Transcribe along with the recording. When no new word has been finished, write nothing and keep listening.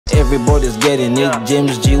Everybody's getting it,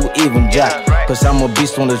 James G, even Jack. Cause I'm a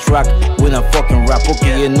beast on the track when I fucking rap.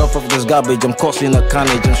 Okay, enough of this garbage, I'm causing a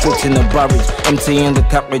carnage, I'm shooting a barrage, emptying the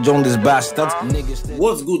cartridge on this bastard.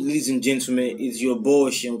 What's good, ladies and gentlemen? It's your boy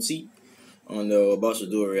Shelty, and about to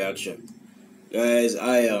do a reaction. Guys,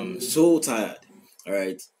 I am so tired,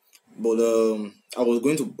 alright? But I was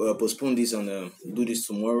going to postpone this and do this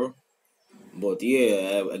tomorrow. But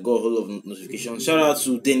yeah, I got a whole lot of notifications. Shout out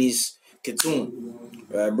to Dennis Ketun.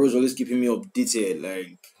 Bro's always keeping me updated.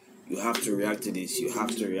 Like, you have to react to this. You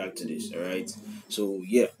have to react to this. Alright. So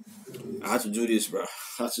yeah, I had to do this, bro.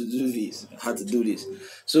 I had to do this.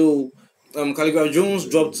 So Khaligraph Jones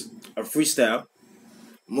dropped a freestyle,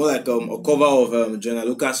 more like a cover of Joyner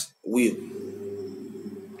Lucas' Will.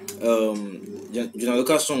 Joyner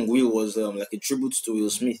Lucas' song Will was like a tribute to Will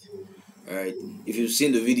Smith. Alright. If you've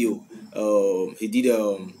seen the video, he did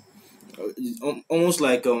almost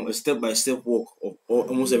like a step-by-step walk of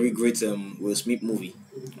almost every great Will Smith movie.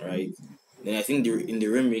 Right. Then I think in the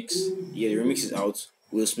remix, the remix is out.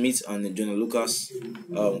 Will Smith and Joyner Lucas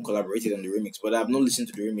collaborated on the remix, but I have not listened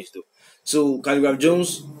to the remix though. So Khaligraph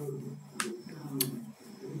Jones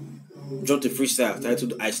dropped a freestyle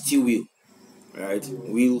titled "I Still Will." Right,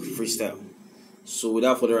 Will freestyle. So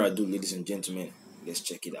without further ado, ladies and gentlemen, let's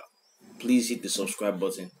check it out. Please hit the subscribe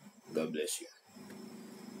button. God bless you.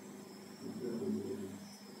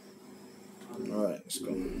 Alright, let's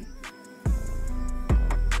go.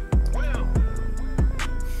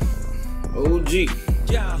 OG.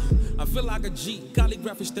 Yeah, I feel like a G.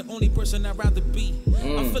 Khaligraph is the only person I'd rather be.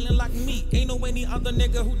 I'm feeling like me. Ain't no any other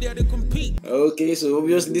nigga who dare to compete. Okay, so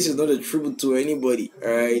obviously this is not a tribute to anybody.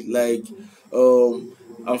 Alright, like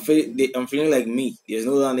I'm feeling like me. There's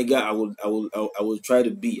no other nigga I would try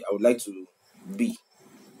to be. I would like to be.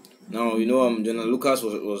 Now you know Joyner Lucas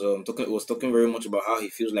was talking very much about how he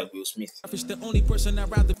feels like Will Smith. It's the only person I'd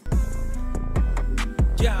rather.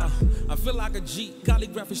 Yeah, I feel like a G.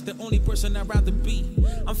 Khaligraph is the only person I'd rather be.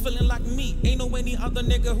 I'm feeling like me. Ain't no any other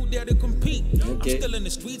nigga who dare to compete. Okay. I'm still in the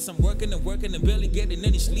streets. I'm working and barely getting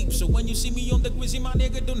any sleep. So when you see me on the quizzy, my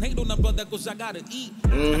nigga, don't hate on my brother, cause I gotta eat.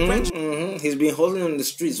 He's been hustling on the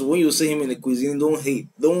streets. So when you see him in the cuisine, don't hate.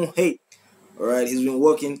 Alright, he's been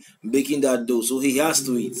working, baking that dough, so he has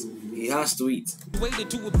to eat. Waited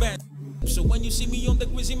to a band. So when you see me on the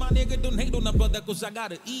quizzy, my nigga, don't hate on my brother, cause I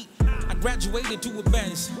gotta eat. I graduated to a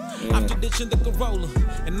Benz after ditching the Corolla.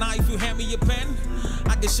 And now if you hand me a pen,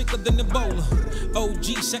 I get sicker than Ebola.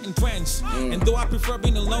 OG setting trends. And though I prefer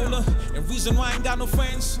being a loner, and reason why I ain't got no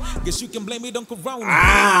friends, guess you can blame it on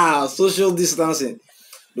Corona. Social distancing.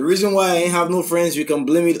 The reason why I ain't have no friends, you can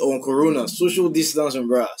blame it on Corona. Social distancing,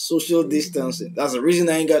 bruh. Social distancing. That's the reason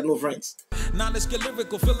I ain't got no friends. Now let's get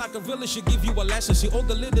lyrical. Feel like a realist should give you a lesson. See all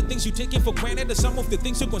the little things you taking for granted are some of the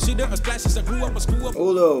things you consider as classes. I grew up, I screw up.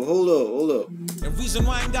 Hold up. And reason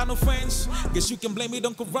why I ain't got no friends, guess you can blame it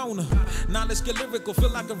on Corona. Now let's get lyrical.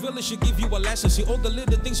 Feel like a realist should give you a lesson. See all the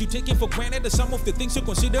little things you taking for granted are some of the things you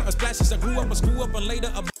consider as classes. I grew up, I screw up, and later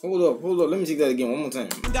I... Hold up. Let me take that again one more time.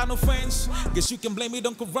 Got no friends, guess you can blame it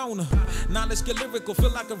on Corona. Now let's get lyrical.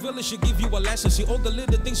 Feel like a realist should give you a lesson. See all the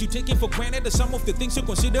little things you taking for granted are some of the things you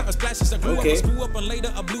consider as classes. I grew up, I screw up, and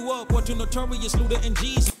later I blew up. What you notorious Luda and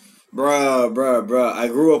G's. Bruh. I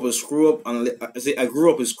grew up a screw up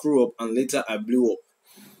and later I blew up.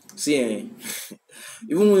 See,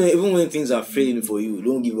 even when things are failing for you,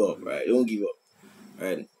 don't give up, right? Don't give up,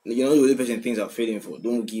 right? You know the only person things are failing for.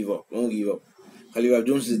 Don't give up. Khaligraph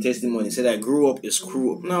Jones is a testimony. He said, "I grew up a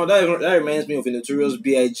screw up." Now that reminds me of a notorious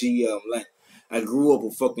B.I.G. Line. I grew up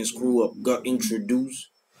a fucking screw up. Got introduced,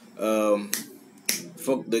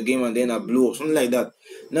 fuck the game, and then I blew up. Something like that.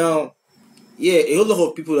 Now, yeah, a whole lot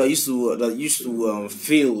of people that used to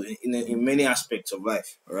fail in many aspects of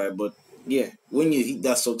life. All right, but yeah, when you hit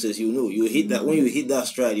that success, you know. You hit that when you hit that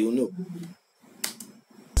stride, you know.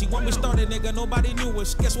 See, when we started, nigga, nobody knew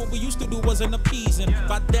us. Guess what we used to do wasn't appeasing.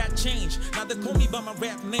 But that changed. Now they call me by my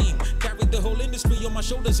rap name. Carried the whole industry on my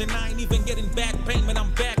shoulders, and I ain't even getting back pain, man. I'm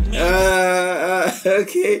back, man.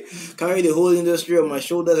 Okay. Carry the whole industry on my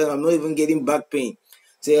shoulders, and I'm not even getting back pain.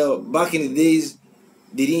 So back in the days,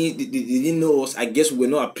 they didn't know us. I guess we were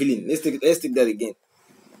not appealing. Let's take that again.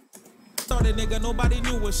 Started, nigga, nobody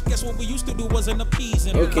knew us. Guess what we used to do wasn't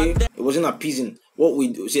appeasing. Okay, it wasn't appeasing. what we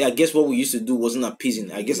do, see, I guess what we used to do wasn't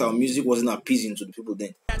appeasing. I guess our music wasn't appeasing to the people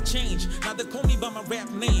then. That change. Now they call me by my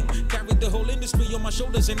rap name. Carried the whole industry on my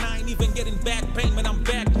shoulders, and I ain't even getting back pain, man. I'm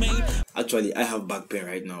back, man. Actually, I have back pain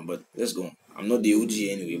right now, but let's go. I'm not the OG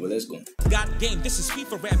anyway, but let's go. Got game, this is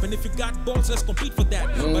FIFA rap, and if you got balls, let's compete for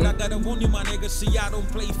that. But I gotta warn you, my nigga, see, I don't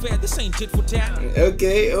play fair. This ain't tit for tat.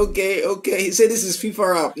 Okay. He said this is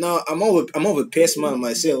FIFA rap. Now, I'm more of a PES man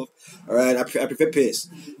myself. All right, I prefer PES,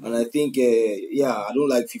 and I think yeah, I don't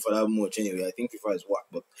like FIFA that much anyway. I think FIFA is whack,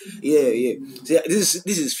 but yeah. So this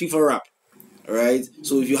is FIFA rap. All right.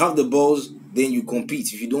 So if you have the balls, then you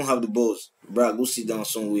compete. If you don't have the balls, bruh, go sit down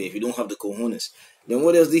somewhere. If you don't have the cojones, then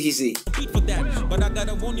what else did he say? Compete for that, but I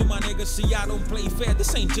gotta warn you, my nigga, see, I don't play fair.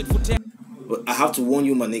 This ain't tit for tat. But I have to warn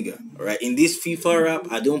you, my nigga. All right, in this FIFA rap,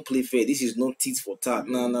 I don't play fair. This is not tit for tat.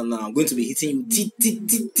 No. I'm going to be hitting you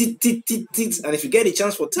tit. And if you get a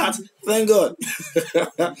chance for tat, thank God.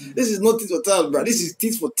 This is not tit for tat, bro. This is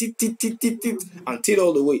tit for tit. And tit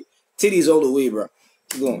all the way. Tit is all the way, bro.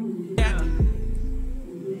 Go on.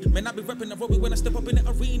 Man, I be repping the Robbie when I step up in the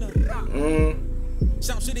arena.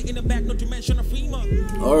 Sound City in the back, not to mention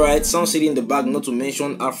Afrima. All right, Sound City in the back, not to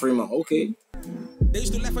mention Afrima. Okay. They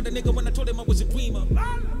used to laugh at the nigga when I told them I was a dreamer.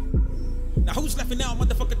 Now who's laughing now?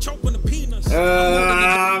 Motherfucker choke on the penis.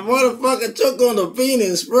 Motherfucker choke on the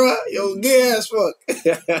penis, bro. Yo, gay ass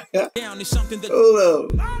fuck. Down is something that.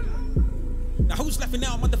 Hold up. Now who's laughing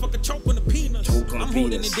now? Motherfucker choke on the penis. I'm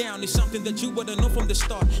holding it down. It's something that you better know from the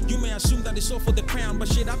start. You may assume that it's all for the crown, but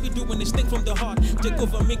shit, I be doing this thing from the heart. Take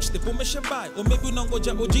over mixtape, umeshabai. Or maybe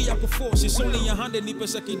unangoja OG yako force. It's only 100 ni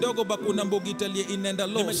pesa kidogo bakuna mbogi talie inenda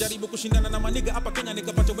loss. Nimejaribu kushindana na maniga hapa Kenya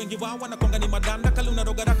nikapata wengi wao wanakonga ni madanda kaluna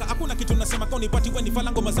rogaraka. Hakuna kitu nasema kwa nipati weni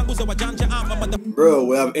falango mazangu za wajanja ama Bro,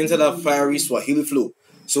 we have entered that fiery Swahili flow.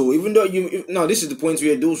 So even though now this is the point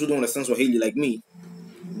where those who don't understand Swahili like me,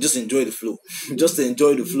 just enjoy the flow. Just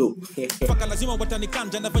enjoy the flow. lazima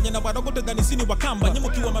watanikanja na venye na wadogo tadhani sini wakamba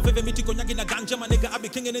nyemukiwa maveve miti konyagi na ganja manega I be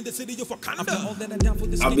kinging in the city of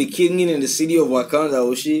Wakanda. I be kinging in the city of Wakanda.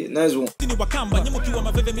 Oh shit, nice one. Sini wakamba nyemukiwa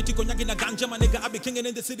maveve miti konyagi na ganja manega I be kinging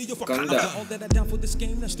in the city of Wakanda. All that I down for this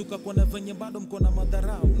game nashtuka kwa na venye bado mko na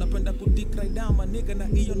madharau napenda kudikrai down manega na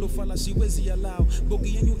hiyo ndo fala siwezi allow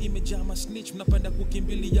bogi yenu imejaa ma snitch mnapenda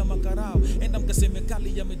kukimbilia makarao enda mkaseme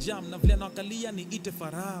kali yamejam na vile nakalia ni ite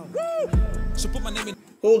farao. So put my name in.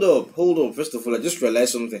 Hold up. First of all, I just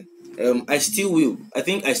realized something. I Still Will. I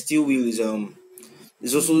think I Still Will is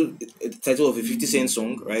also the title of a 50 Cent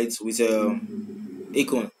song, right? With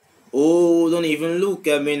Akon. Oh, don't even look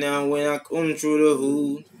at me now when I come through the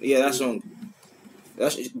hood. Yeah, that song.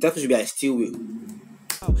 That should be I Still Will.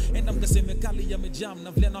 And I'm kaseme kali yamejam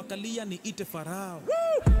na vile nakalia ni ite farao.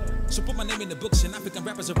 So put my name in the books and African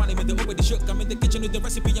rappers around me, they already shook. I'm in the kitchen with the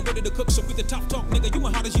recipe, I'm ready to cook. So with the top talk, nigga, you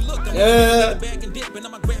as hard as you look. I'm in the bag and dip, and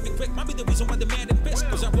I'ma grab it quick. Might be the reason why the man is pissed,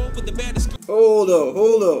 cause I roll with the baddest. Hold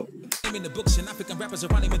up. I'm in the books and African rappers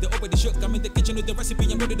around me, they already shook. I'm in the kitchen with the recipe,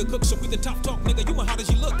 I'm ready to cook. So with the top talk, nigga, you as hard as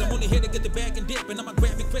you look. I'm only here to get the bag and dip, and I'ma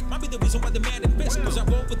grab it quick. Might be the reason why the man is pissed, cause I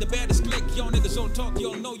roll with the baddest click. Y'all niggas all talk,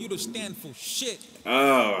 y'all know you don't stand for shit.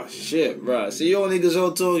 Ah, shit, bro. See, y'all niggas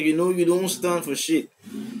all talk, you know you don't stand for shit.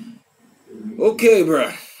 Okay,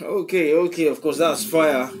 bruh. Okay. Of course, that's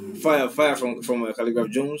fire from Khaligraph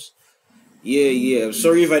Jones. Yeah. I'm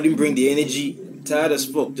sorry if I didn't bring the energy. Tired as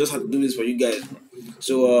fuck. Just had to do this for you guys, bro.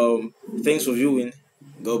 So, thanks for viewing.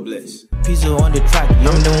 God bless. Pizzo on the track.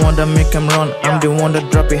 I'm the one that make him run. I'm the one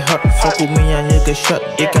that drop it hot. Fuck with me and you get shot.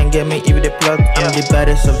 They can get me if they plug. I'm the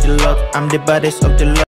baddest of the lot. I'm the baddest of the lot.